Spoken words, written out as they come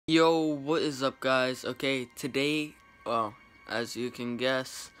Yo, what is up, guys? Okay, today, well, as you can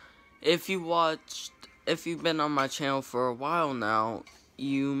guess, if you've been on my channel for a while now,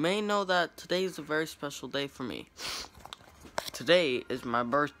 you may know that today is a very special day for me. Today is my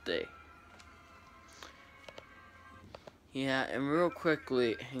birthday. Yeah, and real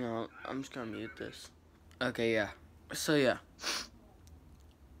quickly, hang on, I'm just gonna mute this. Okay, yeah. So,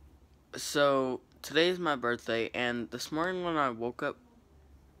 today is my birthday, and this morning when I woke up,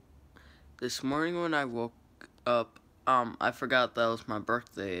 I forgot that was my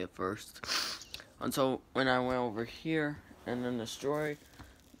birthday at first. And so when I went over here and in the store,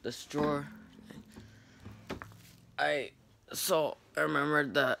 I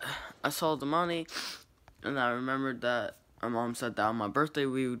remembered that I saw the money, and I remembered that my mom said that on my birthday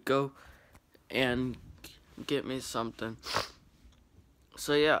we would go and get me something.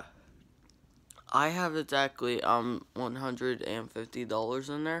 So yeah, I have exactly $150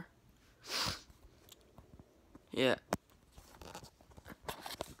 in there. Yeah.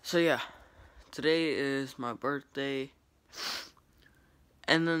 So yeah, today is my birthday,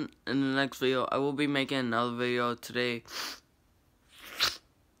 and then in the next video I will be making another video today.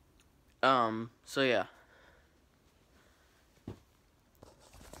 So yeah.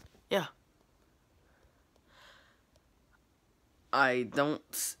 I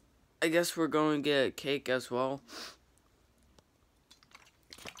guess we're going to get a cake as well,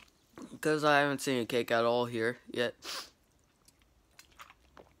 because I haven't seen a cake at all here yet.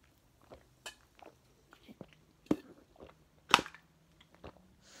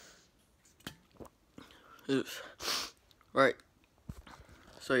 Oops. Right.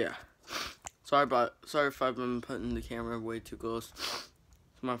 So yeah. Sorry if I've been putting the camera way too close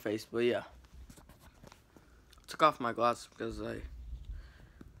to my face, but yeah. I took off my glasses because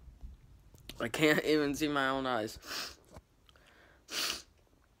I can't even see my own eyes.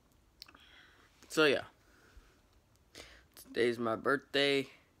 So yeah. Today's my birthday.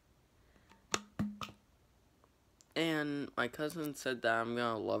 And my cousin said that I'm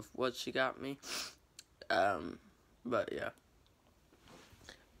gonna love what she got me. But yeah.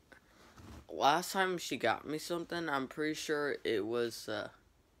 Last time she got me something, I'm pretty sure it was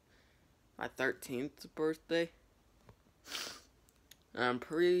my 13th birthday. And I'm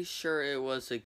pretty sure it was a